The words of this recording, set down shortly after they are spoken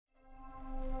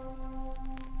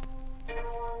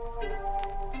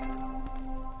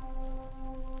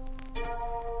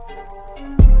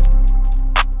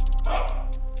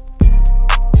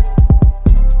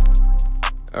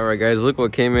Alright guys, look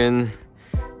what came in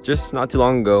just not too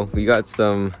long ago. We got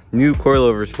some new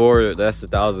coilovers for the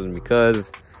S1000 because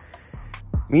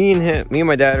me and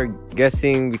my dad are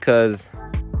guessing because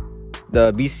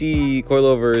the BC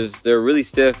coilovers, they're really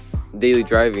stiff daily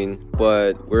driving,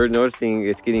 but we're noticing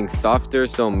it's getting softer.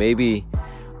 So maybe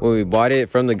when we bought it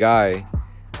from the guy,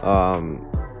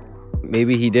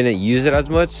 maybe he didn't use it as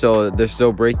much, so they're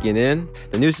still breaking in.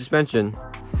 The new suspension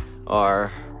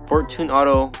are Fortune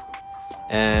Auto,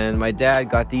 and my dad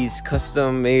got these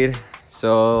custom made.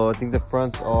 So I think the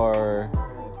fronts are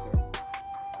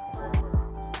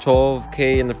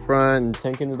 12K in the front and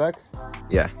 10K in the back.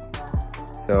 Yeah,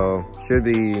 so should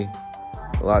be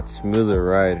a lot smoother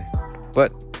ride,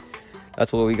 but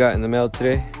that's what we got in the mail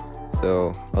today.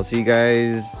 So I'll see you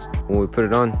guys when we put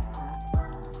it on.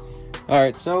 All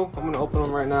right, so I'm gonna open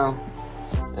them right now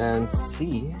and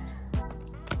see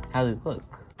how they look.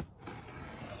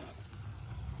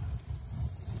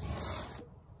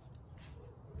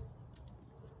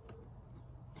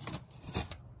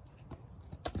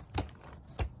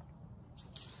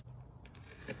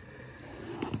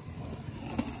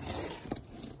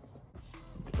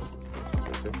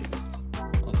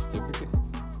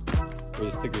 Where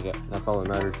the stickers at? That's all that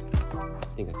matters. I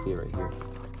think I see it right here.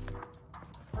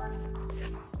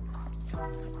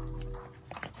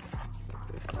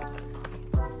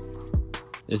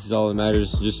 This is all that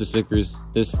matters, just the stickers.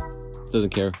 This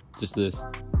doesn't care, just this.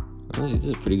 Oh, this is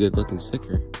a pretty good looking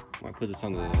sticker. Might put this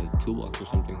on the toolbox or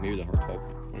something, maybe the hardtop.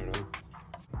 I don't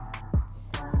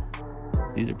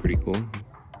know. These are pretty cool.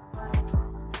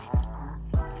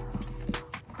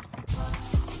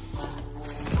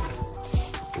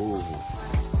 Ooh.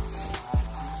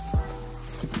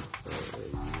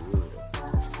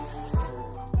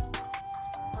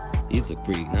 These look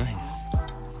pretty nice.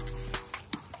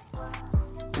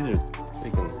 These are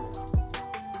freaking,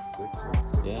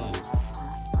 yeah.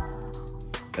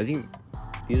 I think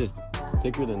these are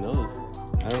thicker than those.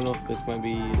 I don't know if this might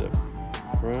be the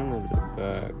front or the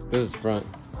back. This is front.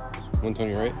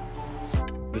 120, right?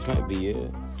 This might be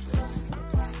it.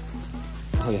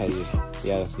 Oh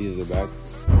yeah, these are the back.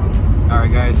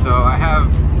 Alright guys, so I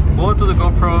have both of the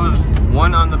GoPros,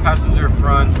 one on the passenger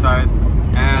front side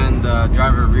and the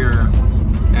driver rear,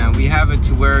 and we have it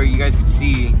to where you guys can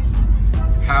see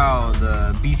how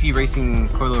the BC Racing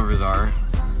coilovers are.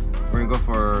 We're gonna go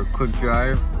for a quick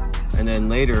drive, and then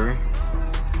later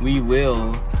we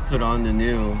will put on the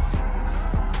new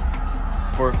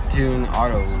Fortune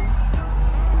Auto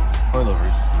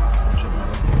coilovers.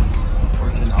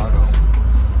 Fortune Auto.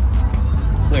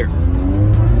 Clear.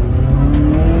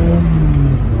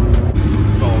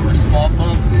 So for small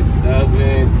pumps, it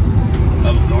doesn't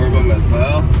absorb them as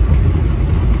well.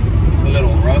 It's a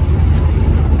little rough.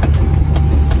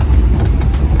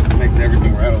 It makes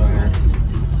everything rattle in here.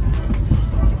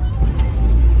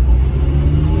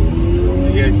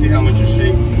 You guys see how much it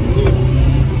shakes and moves?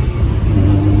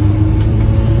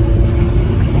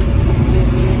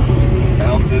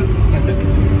 Bounces.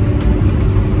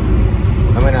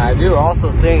 I mean, I do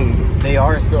also think they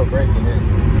are still breaking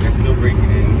in. They're still breaking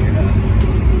in, yeah.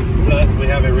 Plus, we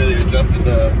haven't really adjusted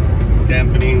the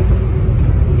dampening.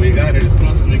 We got it as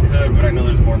close as we could, but I know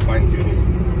there's more fine tuning.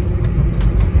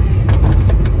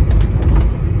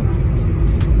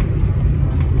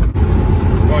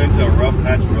 We're going into a rough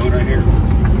patch road right here.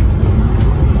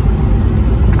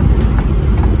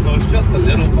 So it's just the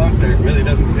little bumps that it really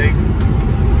doesn't take.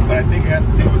 But I think it has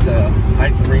to do with the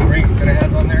high spring rate that it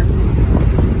has on there.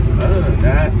 Other than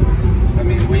that, I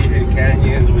mean, we hit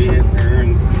canyons, we hit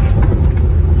turns,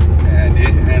 and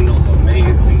it handles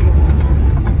amazing.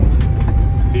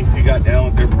 BC got down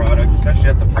with their product, especially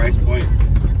at the price point.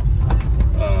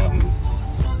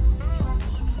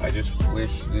 I just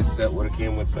wish this set would have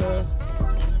came with the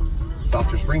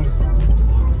softer springs.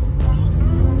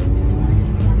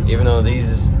 Even though these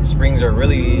springs are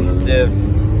really stiff,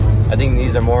 I think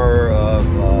these are more of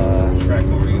track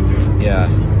oriented. Yeah,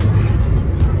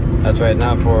 that's right.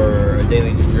 Not for a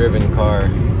daily driven car.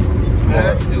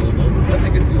 That's doable. I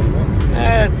think it's doable.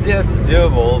 Yeah, it's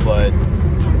doable, but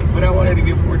I wanted to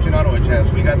give Fortune Auto a chance.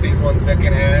 We got these ones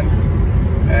second hand,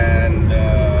 and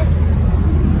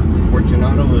Fortune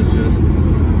Auto was just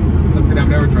something I've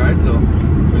never tried. So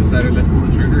we decided let's pull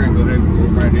the trigger and go ahead and go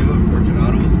brand new Fortune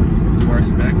Autos to our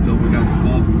specs. So we got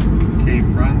 12K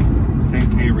fronts,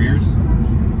 10K rears.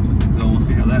 So we'll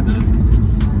see how that does.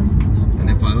 And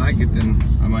if I like it, then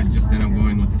I might just end up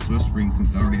going with the Swift Spring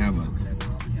since I already have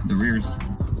the rears.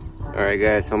 Alright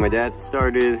guys, so my dad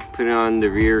started putting on the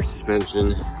rear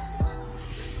suspension,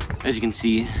 as you can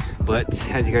see, but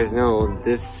as you guys know,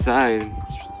 this side,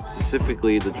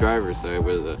 specifically the driver's side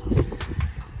where the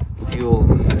fuel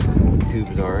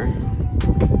tubes are.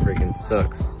 Freaking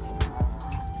sucks.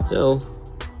 So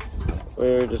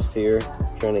we're just here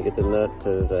trying to get the nut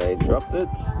because I dropped it.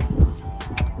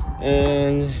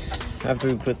 And after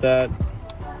we put that,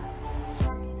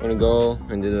 I'm gonna go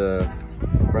and do the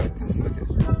front.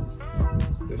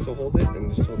 This will hold it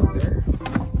and just hold it there.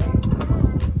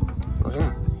 Oh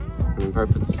yeah. And then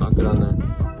probably put the socket on there.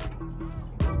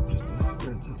 Just enough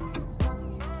for it to.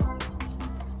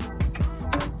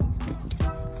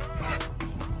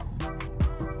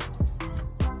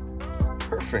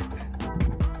 Perfect.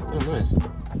 Oh, nice.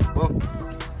 Well,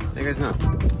 there you guys know.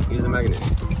 Use the magnet.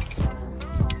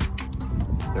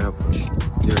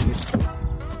 They're useful,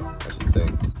 I should say.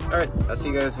 Alright, I'll see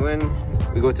you guys when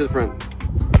we go to the front.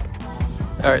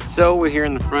 Alright, so we're here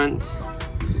in the front.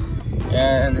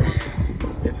 And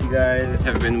if you guys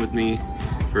have been with me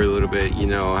for a little bit, you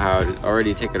know how to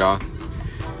already take it off.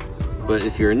 But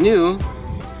if you're new,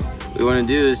 what we want to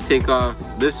do is take off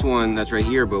this one that's right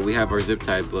here, but we have our zip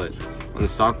tie, but on the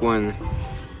stock one,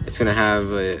 it's gonna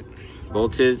have it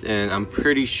bolted, and I'm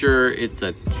pretty sure it's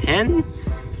a 10,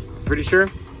 pretty sure.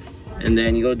 And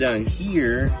then you go down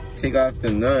here, take off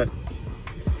the nut,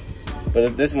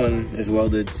 but this one is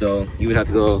welded, so you would have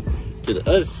to go to the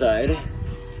other side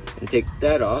and take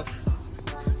that off.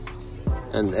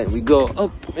 And then we go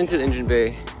up into the engine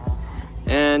bay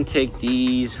and take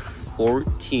these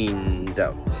 14s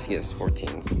out. Yes,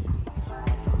 14s.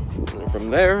 And then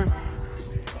from there,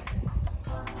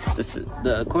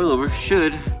 the coilover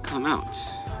should come out.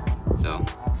 So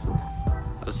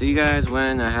I'll see you guys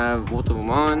when I have both of them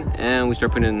on and we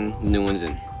start putting the new ones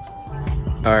in.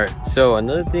 Alright, so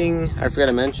another thing I forgot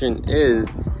to mention is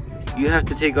you have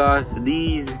to take off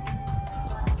these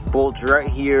bolts right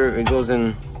here. It goes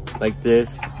in like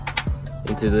this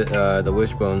into the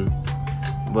wishbone,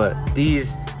 but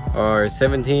these are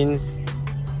 17s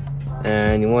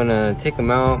and you want to take them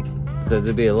out because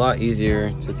it'll be a lot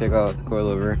easier to take out the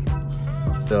coilover.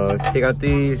 So if you take out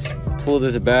these, pull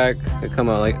this back, it come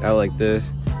out like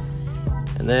this,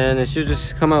 and then it should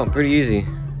just come out pretty easy.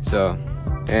 So,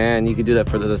 and you can do that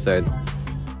for the other side.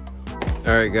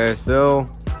 Alright guys, so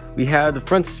we have the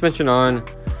front suspension on,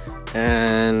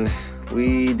 and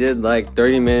we did like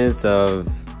 30 minutes of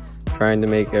trying to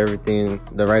make everything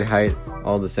the right height,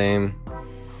 all the same,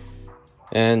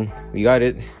 and we got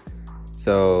it.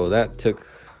 So that took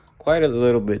quite a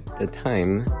little bit of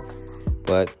time,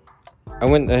 but I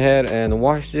went ahead and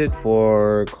washed it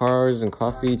for cars and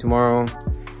coffee tomorrow,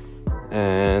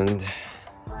 and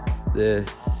this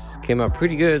came out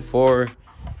pretty good for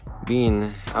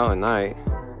being out at night.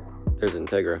 There's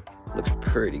Integra, looks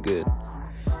pretty good.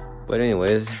 But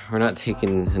anyways, we're not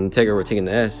taking Integra, we're taking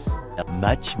the S.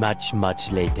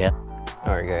 Much later.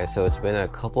 Alright guys, so it's been a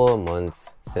couple of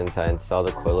months since I installed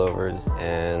the coilovers,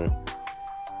 and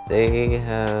they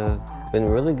have been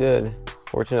really good.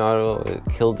 Fortune Auto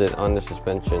killed it on the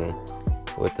suspension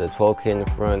with the 12K in the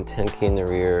front, 10K in the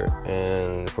rear,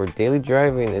 and for daily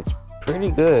driving it's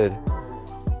pretty good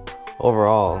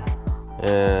overall.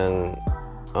 And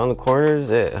on the corners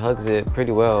it hugs it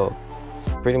pretty well,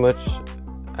 pretty much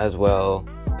as well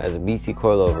as the BC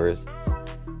coilovers.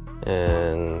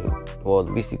 And well,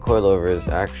 the BC coilovers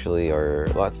actually are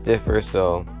a lot stiffer,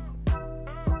 so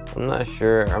I'm not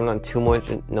sure, I'm not too much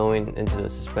knowing into the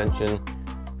suspension,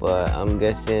 but I'm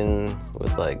guessing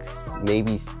with like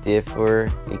maybe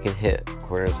stiffer, you can hit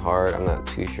corners hard. I'm not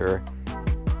too sure,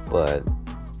 but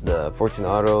the Fortune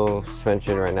Auto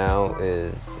suspension right now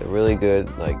is a really good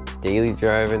like daily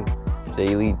driven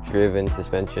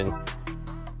suspension.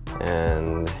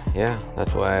 And yeah,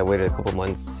 that's why I waited a couple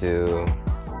months to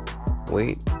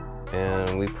wait,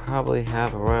 and we probably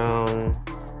have around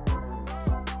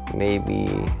maybe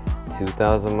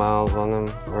 2,000 miles on them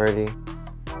already,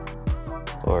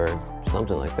 or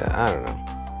something like that. I don't know.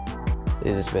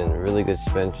 It's just been really good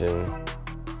suspension,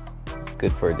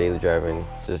 good for daily driving.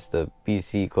 Just the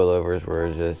BC coilovers were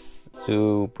just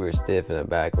super stiff in the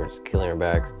back, we're just killing our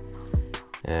backs.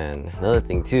 And another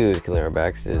thing too, killing our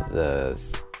backs, is the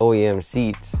OEM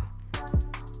seats,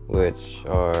 which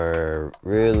are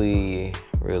really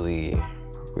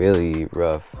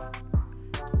rough.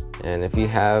 And if you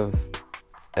have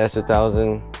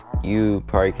S1000, you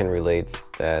probably can relate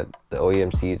that the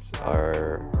OEM seats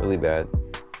are really bad.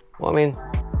 Well, I mean,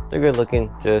 they're good looking,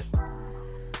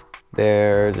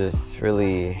 they're just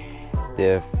really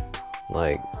stiff,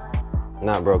 like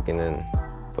not broken in,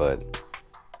 but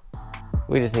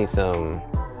we just need some,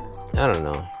 I don't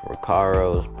know,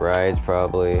 Recaros, Brides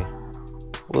probably.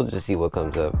 We'll just see what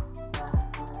comes up.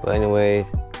 But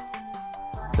anyways,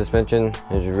 suspension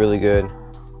is really good.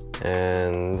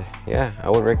 And yeah, I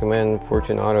would recommend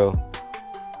Fortune Auto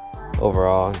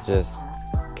overall. Just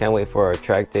can't wait for our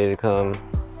track day to come,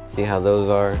 see how those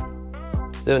are.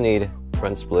 Still need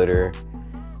front splitter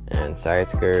and side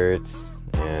skirts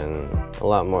and a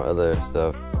lot more other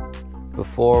stuff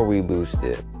before we boost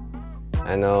it.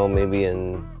 I know maybe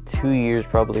in 2 years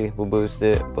probably we'll boost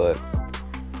it, but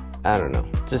I don't know.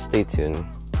 Just stay tuned.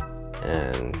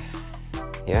 And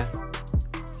yeah,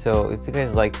 so if you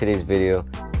guys like today's video,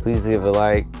 please leave a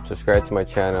like, subscribe to my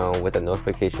channel with the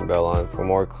notification bell on for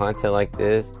more content like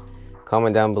this.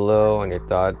 Comment down below on your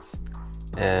thoughts,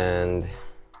 and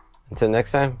until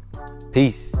next time,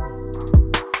 peace.